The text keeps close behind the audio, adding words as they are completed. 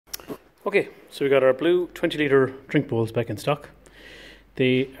Okay, so we got our blue 20 litre drink bowls back in stock.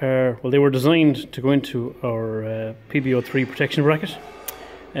 They were designed to go into our PBO3 protection bracket.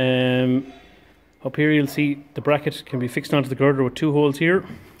 Up here you'll see the bracket can be fixed onto the girder with 2 holes here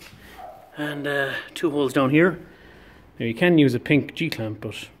and 2 holes down here. Now you can use a pink G-clamp,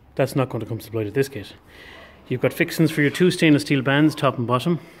 but that's not going to come supplied at this kit. You've got fixings for your 2 stainless steel bands, top and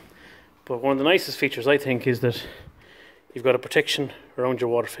bottom. But one of the nicest features, I think, is that you've got a protection around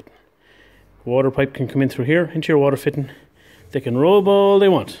your water fitting. Water pipe can come in through here into your water fitting. They can rub all they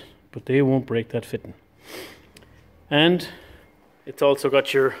want, but they won't break that fitting. And it's also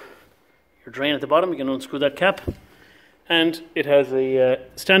got your drain at the bottom. You can unscrew that cap, and it has a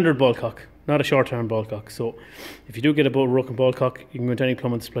standard ball cock, not a short arm ball cock. So if you do get a broken ball cock, you can go to any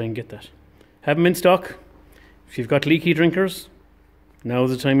plumbing supply and get that. Have them in stock. If you've got leaky drinkers, now's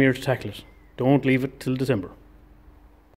the time of year to tackle it. Don't leave it till December.